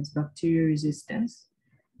resistance, bacterial resistance.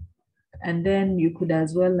 And then you could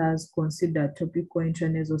as well as consider topical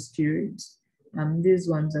intranasal steroids. These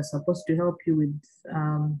ones are supposed to help you with,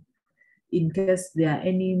 in case there are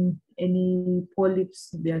any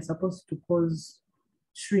polyps, they are supposed to cause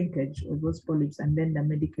shrinkage of those polyps, and then the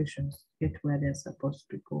medications get where they're supposed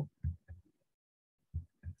to go.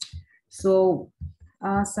 So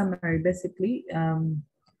our summary, basically,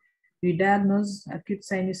 you diagnose acute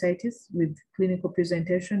sinusitis with clinical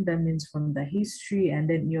presentation. That means from the history and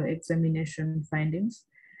then your examination findings.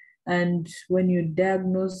 And when you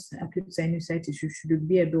diagnose acute sinusitis, you should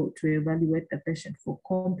be able to evaluate the patient for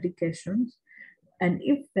complications. And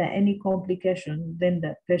if there are any complications, then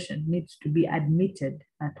the patient needs to be admitted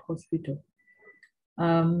at hospital.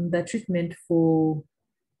 The treatment for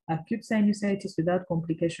acute sinusitis without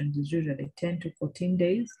complications is usually 10 to 14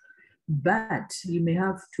 days, but you may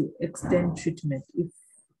have to extend treatment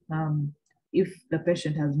if the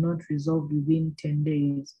patient has not resolved within 10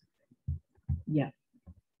 days. Yeah.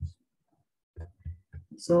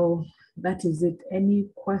 So that is it. Any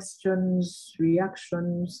questions,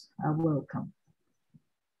 reactions are welcome.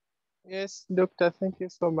 Yes, doctor, thank you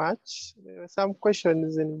so much. There were some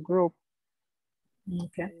questions in group.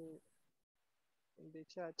 Okay. In the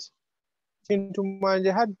chat.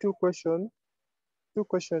 I had two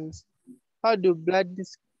questions. How do blood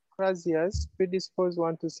dyscrasias predispose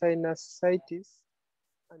one to sinusitis,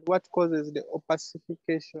 and what causes the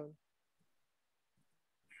opacification?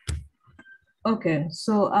 Okay,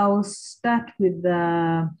 so I'll start with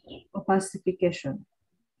the opacification.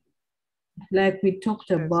 Like we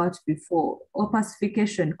talked about before,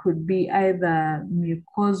 opacification could be either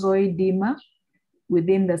mucosoedema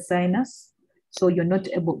within the sinus. So you're not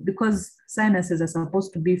able, because sinuses are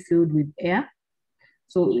supposed to be filled with air.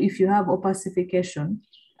 So if you have opacification,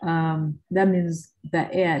 that means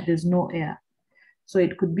the air, there's no air. So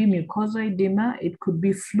it could be mucosoedema, it could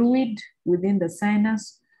be fluid within the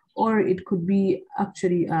sinus, or it could be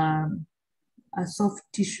actually a soft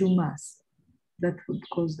tissue mass that would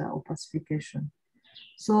cause the opacification.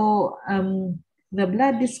 So the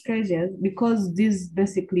blood dyscrasias, because these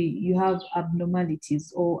basically you have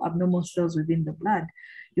abnormalities or abnormal cells within the blood,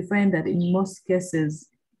 you find that in most cases,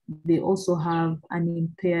 they also have an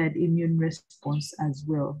impaired immune response as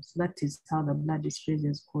well. So that is how the blood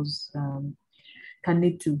dysplasias can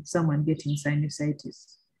lead to someone getting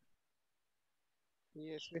sinusitis.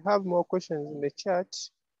 Yes, we have more questions in the chat.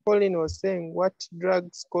 Pauline was saying, what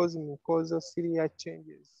drugs cause mucosal cilia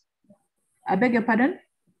changes? I beg your pardon?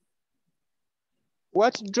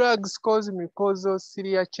 What drugs cause mucosal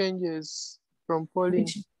cilia changes from Pauline?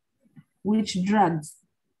 Which drugs?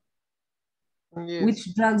 Yes.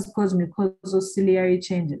 Which drugs cause mucosal ciliary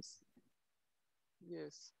changes?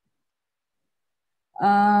 Yes.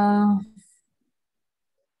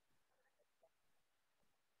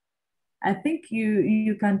 I think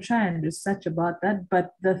you can try and research about that,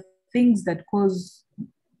 but the things that cause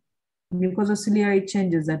mucosal ciliary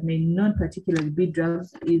changes that may not particularly be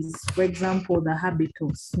drugs is, for example, the habit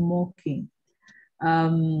of smoking.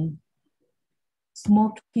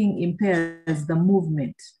 Smoking impairs the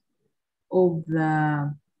movement of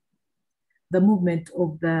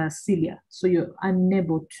the cilia, so you're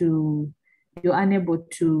unable to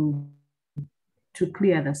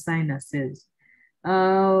clear the sinuses.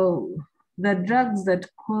 The drugs that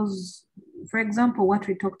cause, for example, what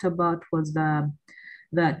we talked about was the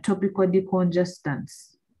topical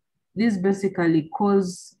decongestants. These basically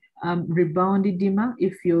cause rebound edema.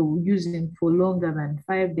 If you're using for longer than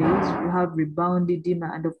 5 days, you have rebound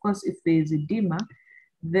edema. And of course, if there is edema,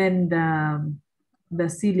 then the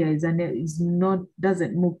cilia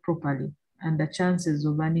doesn't move properly, and the chances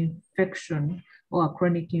of an infection or a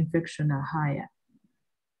chronic infection are higher.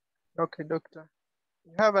 Okay, doctor.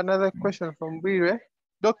 We have another question from Bire.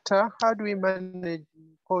 Doctor, how do we manage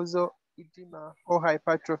mucosal edema or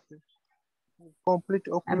hypertrophy? Complete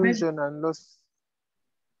occlusion and loss.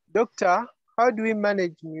 Doctor, how do we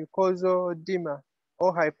manage mucosal edema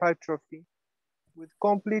or hypertrophy with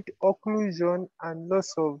complete occlusion and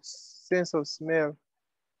loss of sense of smell?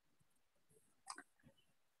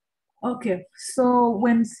 Okay, so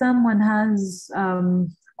when someone has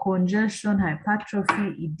congestion,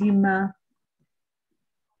 hypertrophy, edema,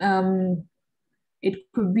 it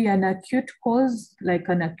could be an acute cause, like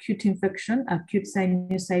an acute infection, acute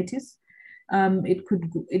sinusitis. It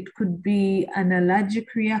could be an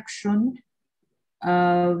allergic reaction.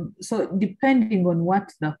 So depending on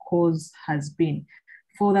what the cause has been.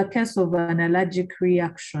 For the case of an allergic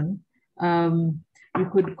reaction, you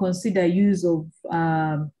could consider use of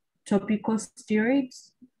topical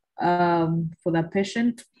steroids for the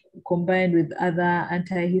patient, combined with other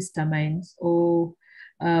antihistamines or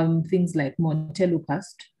things like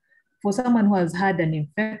montelukast. For someone who has had an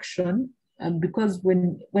infection, because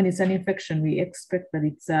when it's an infection, we expect that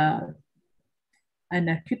it's an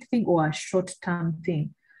acute thing or a short-term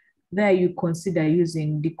thing. There you consider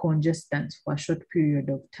using decongestants for a short period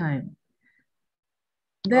of time.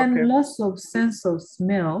 Then loss of sense of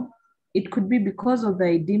smell, it could be because of the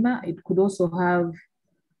edema, it could also have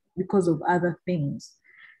because of other things.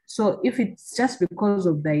 So if it's just because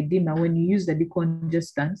of the edema, when you use the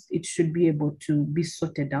decongestants, it should be able to be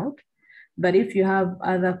sorted out. But if you have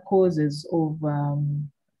other causes of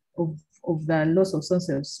the loss of sense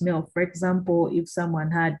of smell, for example, if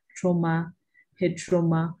someone had trauma, head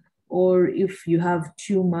trauma, or if you have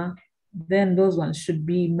tumor, then those ones should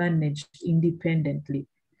be managed independently.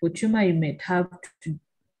 For tumor, you might have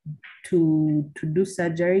to do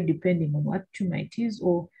surgery depending on what tumor it is,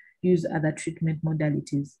 or use other treatment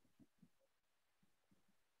modalities.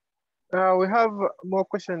 We have more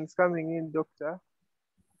questions coming in, doctor.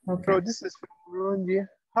 Okay. So this is from Burundi.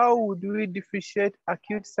 How would we differentiate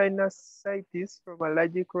acute sinusitis from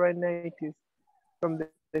allergic rhinitis from the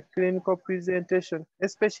clinical presentation,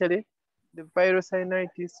 especially the viral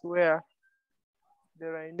sinusitis where the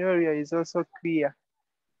rhinorrhea is also clear?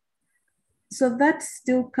 So that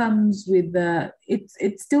still comes with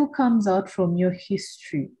it still comes out from your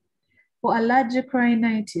history. For allergic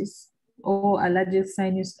rhinitis or allergic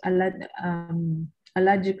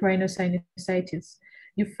rhinosinusitis,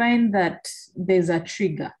 you find that there's a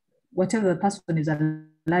trigger, whatever the person is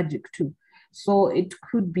allergic to. So it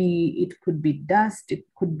could be dust, it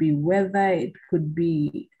could be weather, it could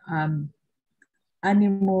be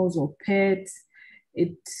animals or pets.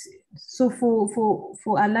 So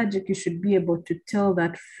for allergic, you should be able to tell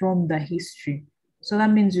that from the history. So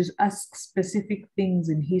that means you ask specific things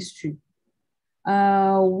in history.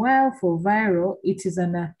 While for viral, it is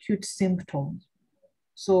an acute symptom.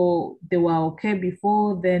 So they were okay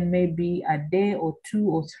before, then maybe a day or 2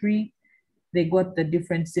 or 3, they got the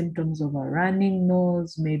different symptoms of a running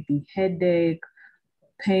nose, maybe headache,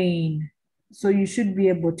 pain. So you should be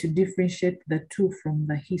able to differentiate the two from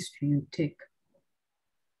the history you take.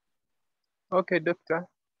 Okay, doctor.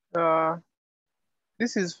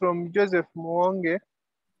 This is from Joseph Mwonge.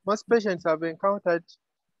 Most patients I have encountered,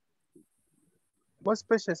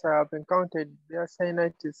 their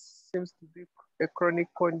sinusitis seems to be a chronic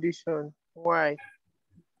condition. Why?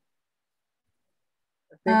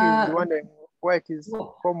 I think he's wondering why it is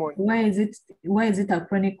common. Why is it a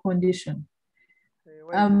chronic condition?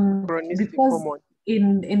 Because common?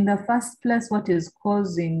 in the first place, what is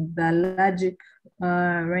causing the allergic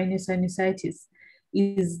rhinosinusitis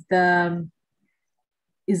is the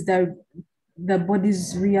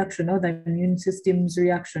body's reaction or the immune system's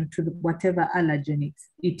reaction to whatever allergen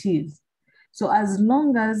it is. So as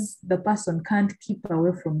long as the person can't keep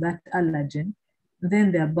away from that allergen,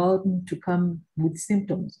 then they're bound to come with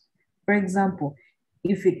symptoms. For example,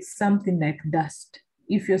 if it's something like dust,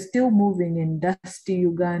 if you're still moving in dusty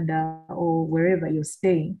Uganda or wherever you're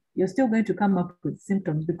staying, you're still going to come up with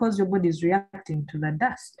symptoms because your body is reacting to the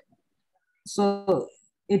dust. So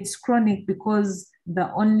it's chronic because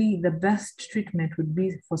the best treatment would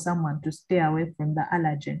be for someone to stay away from the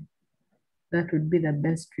allergen. That would be the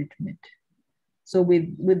best treatment. So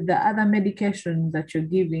with the other medications that you're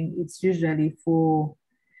giving, it's usually for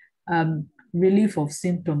relief of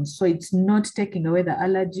symptoms. So it's not taking away the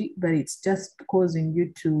allergy, but it's just causing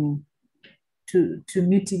you to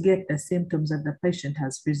mitigate the symptoms that the patient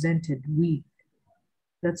has presented with.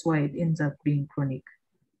 That's why it ends up being chronic.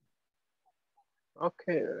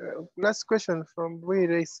 Okay, last question from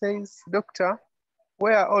Wire says, Doctor,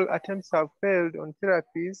 where all attempts have failed on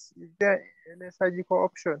therapies, is there any surgical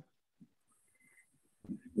option?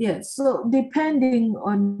 Yes, so depending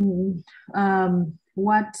on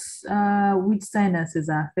which sinuses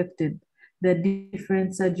are affected, the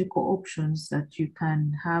different surgical options that you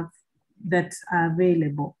can have that are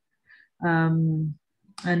available. And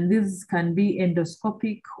this can be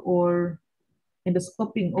endoscopic or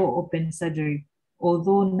open surgery.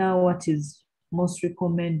 Although now what is most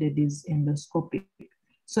recommended is endoscopic.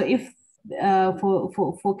 So if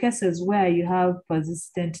for cases where you have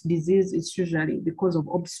persistent disease, it's usually because of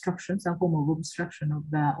obstruction, some form of obstruction of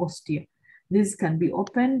the ostia. This can be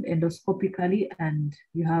opened endoscopically and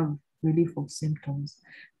you have relief of symptoms.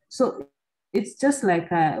 So it's just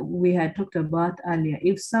like we had talked about earlier.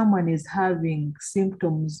 If someone is having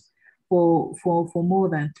symptoms for more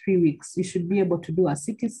than 3 weeks, you should be able to do a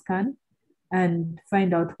CT scan and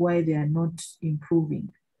find out why they are not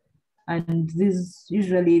improving. And this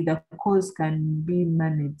usually the cause can be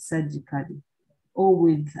managed surgically or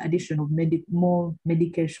with addition of more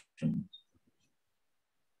medication.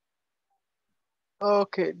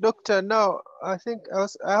 Okay, doctor, now I think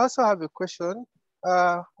I also have a question.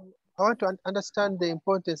 I want to understand the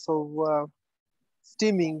importance of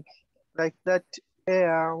steaming, like that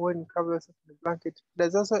air when covers the blanket.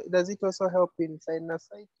 Does it also help in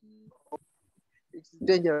sinusitis? It's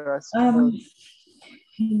dangerous.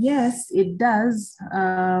 Yes, it does.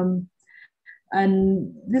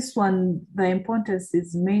 And this one, the importance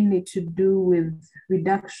is mainly to do with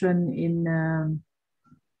reduction in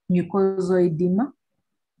mucosal edema.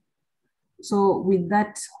 So with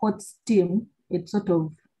that hot steam, it sort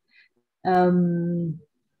of, the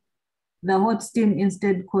hot steam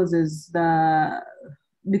instead causes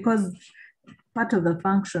because part of the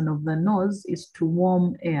function of the nose is to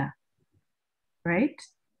warm air, right?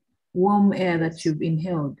 Warm air that you've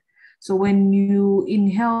inhaled. So when you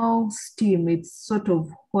inhale steam, it's sort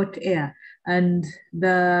of hot air, and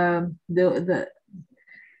the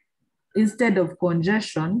instead of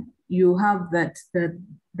congestion, you have that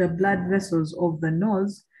the blood vessels of the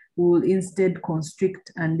nose will instead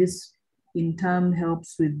constrict, and this in turn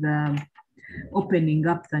helps with opening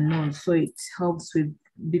up the nose. So it helps with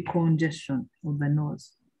decongestion of the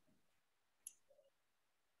nose.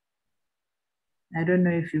 I don't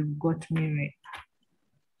know if you've got me right.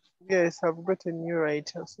 Yes, I've gotten you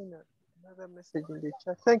right. I've seen another message in the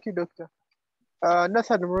chat. Thank you, doctor.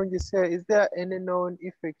 Nathan Murungi says, is there any known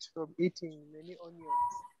effect from eating many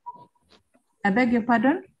onions? I beg your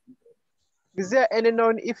pardon? Is there any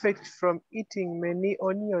known effect from eating many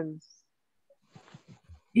onions?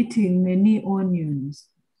 Eating many onions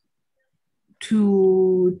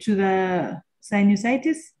to the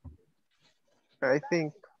sinusitis? I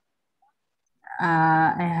think.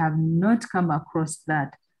 I have not come across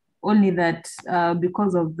that. Only that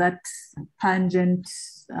because of that pungent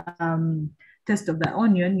taste of the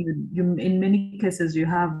onion, you in many cases you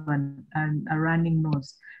have a running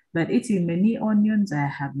nose. But eating many onions, I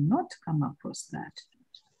have not come across that.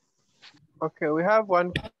 Okay, we have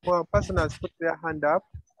one person has put their hand up.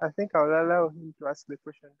 I think I'll allow him to ask the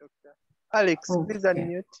question, doctor. Alex, Okay. please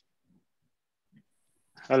unmute.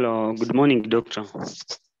 Hello, good morning, doctor.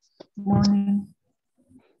 Morning.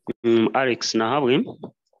 Alex Nahabwe.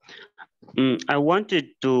 I wanted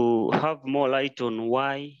to have more light on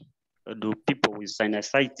why do people with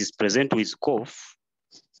sinusitis present with cough,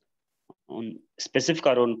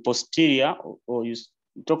 specifically on posterior, or you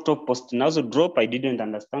talked of postnasal drop. I didn't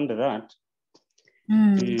understand that.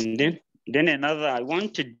 Then another, I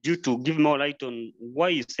wanted you to give more light on why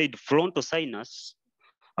you said frontal sinus.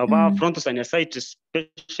 About frontal sinusitis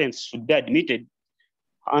patients should be admitted.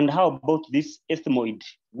 And how about this ethmoid,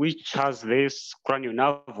 which has this cranial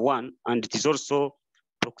nerve 1, and it is also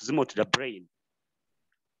proximal to the brain?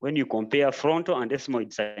 When you compare frontal and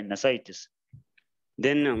ethmoid sinusitis.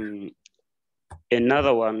 Then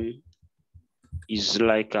another one is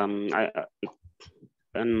like an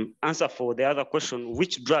answer for the other question: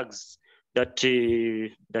 which drugs that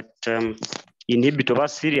inhibit of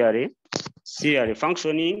serially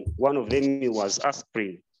functioning? One of them was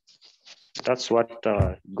aspirin. That's what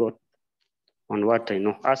got on what I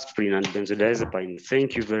know: aspirin and benzodiazepine.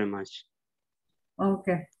 Thank you very much.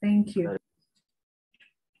 Okay, thank you.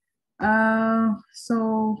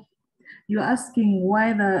 So you're asking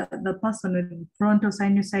why the person with frontal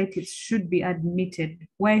sinusitis should be admitted.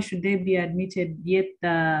 Why should they be admitted, yet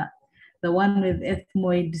the one with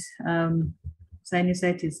ethmoid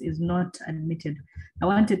sinusitis is not admitted? I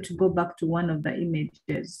wanted to go back to one of the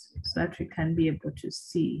images so that we can be able to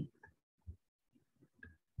see.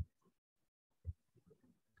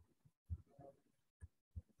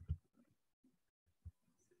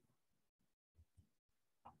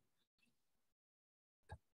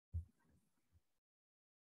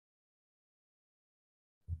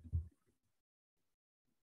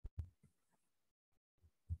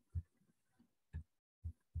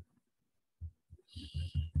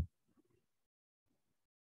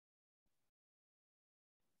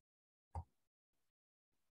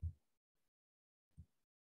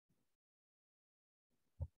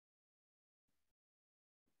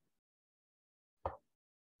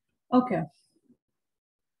 Okay,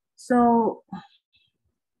 so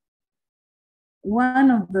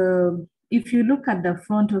if you look at the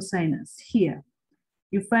frontal sinus here,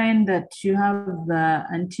 you find that you have the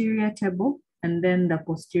anterior table and then the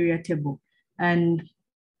posterior table. And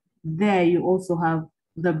there you also have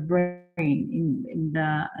the brain in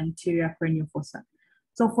the anterior cranial fossa.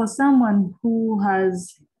 So for someone who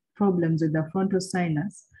has problems with the frontal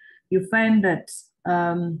sinus, you find that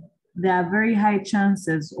there are very high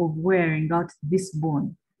chances of wearing out this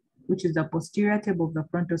bone, which is the posterior table of the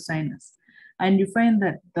frontal sinus. And you find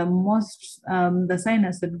that the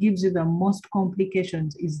sinus that gives you the most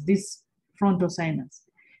complications is this frontal sinus.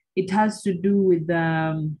 It has to do with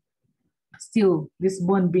still this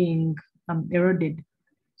bone being eroded.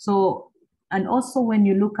 So, and also when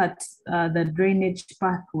you look at the drainage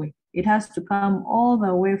pathway, it has to come all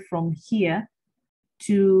the way from here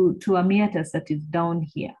to a meatus that is down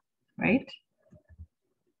here, right?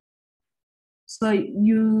 So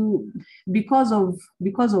because of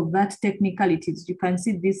that technicalities, you can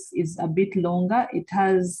see this is a bit longer.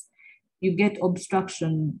 You get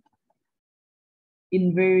obstruction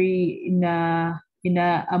in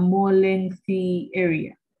a more lengthy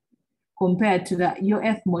area compared to your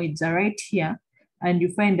ethmoids are right here, and you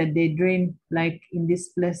find that they drain like in this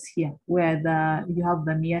place here where you have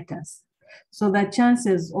the meatus. So the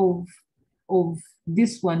chances of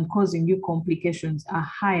this one causing you complications are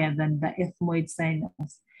higher than the ethmoid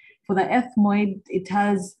sinus. For the ethmoid, it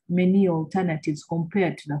has many alternatives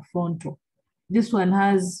compared to the frontal. This one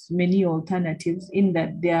has many alternatives in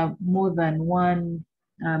that there are more than one.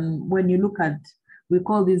 When you look at, we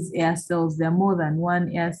call these air cells, there are more than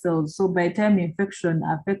one air cells. So by the time infection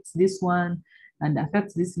affects this one and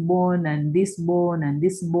affects this bone and this bone and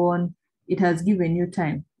this bone, it has given you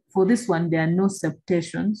time. For this one, there are no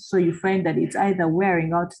septations. So you find that it's either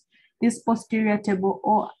wearing out this posterior table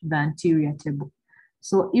or the anterior table.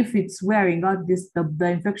 So if it's wearing out this, the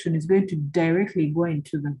infection is going to directly go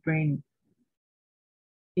into the brain,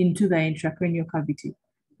 into the intracranial cavity.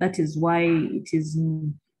 That is why it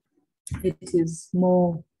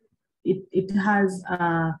has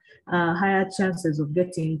higher chances of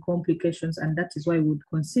getting complications, and that is why we would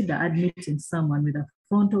consider admitting someone with a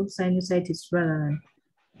frontal sinusitis rather than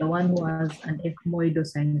the one who has an ethmoidal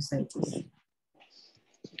sinusitis.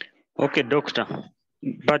 Okay, doctor.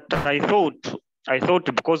 But I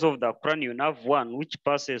thought because of the cranial nerve 1, which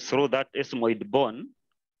passes through that ethmoid bone,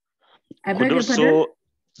 I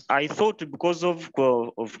thought because of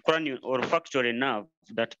cranial or factory nerve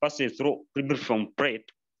that passes through from plate,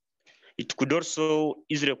 it could also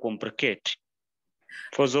easily complicate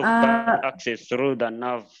because of bad access through the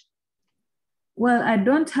nerve. Well, I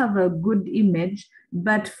don't have a good image,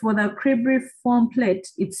 but for the cribriform plate,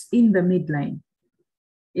 it's in the midline.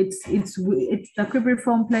 It's the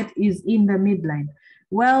cribriform plate is in the midline.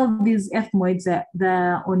 Well, these ethmoids are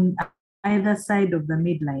they're on either side of the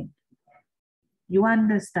midline. You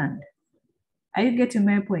understand? Are you getting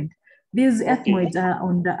my point? These ethmoids are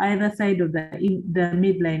on the either side of the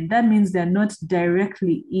midline. That means they're not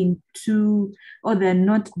directly into, or they're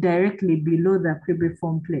not directly below the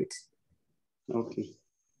cribriform plate. Okay.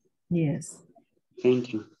 Yes.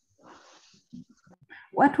 Thank you.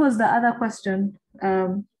 What was the other question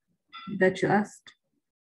that you asked?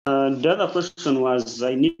 The other question was,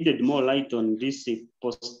 I needed more light on this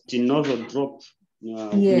post-nasal drop.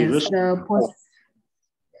 Yes, the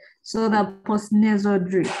post-nasal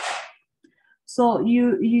drip. So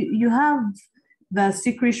you have the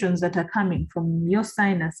secretions that are coming from your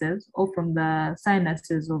sinuses or from the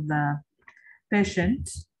sinuses of the patient.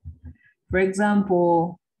 For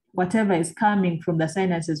example, whatever is coming from the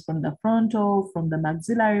sinuses, from the frontal, from the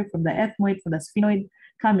maxillary, from the ethmoid, from the sphenoid,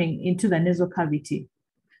 coming into the nasal cavity.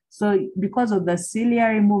 So because of the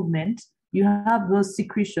ciliary movement, you have those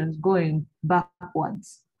secretions going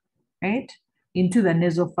backwards, right, into the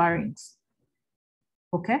nasopharynx.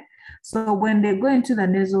 Okay, so when they go into the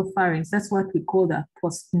nasopharynx, that's what we call the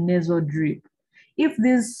postnasal drip. If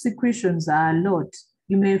these secretions are a lot,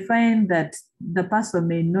 you may find that the person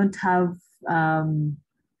may not have,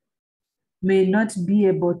 may not be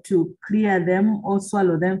able to clear them or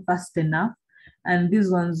swallow them fast enough. And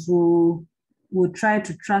these ones will try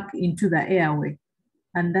to track into the airway.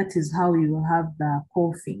 And that is how you have the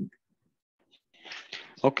coughing.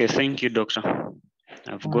 Okay, thank you, doctor.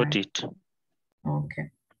 I've got it.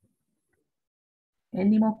 Okay.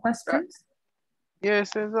 Any more questions?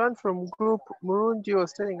 Yes, there's one from group. Murunji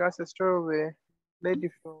was telling us a story of a lady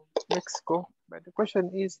from Mexico. But the question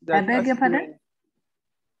is that I beg your pardon?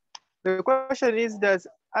 The question is, does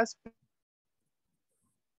aspirin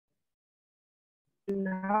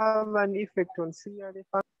have an effect on ciliary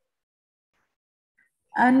function?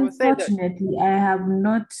 Unfortunately, I have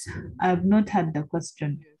not had the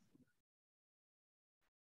question.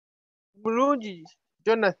 Murunji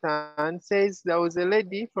Jonathan says there was a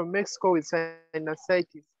lady from Mexico with sinusitis.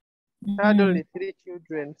 She had only 3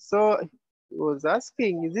 children. So he was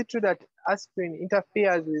asking, is it true that aspirin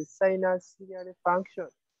interferes with sinus ciliary function?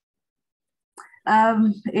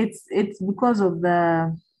 It's because of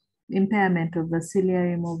the impairment of the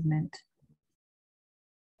ciliary movement.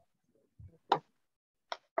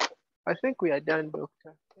 I think we are done,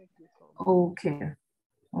 doctor. Thank you so much. Okay,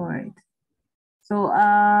 all right. So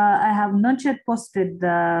I have not yet posted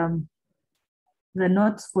the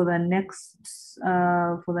notes for the next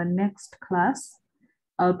class.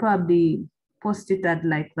 I'll probably post it at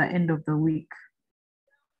like the end of the week.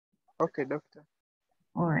 Okay, doctor.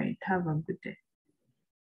 All right, have a good day.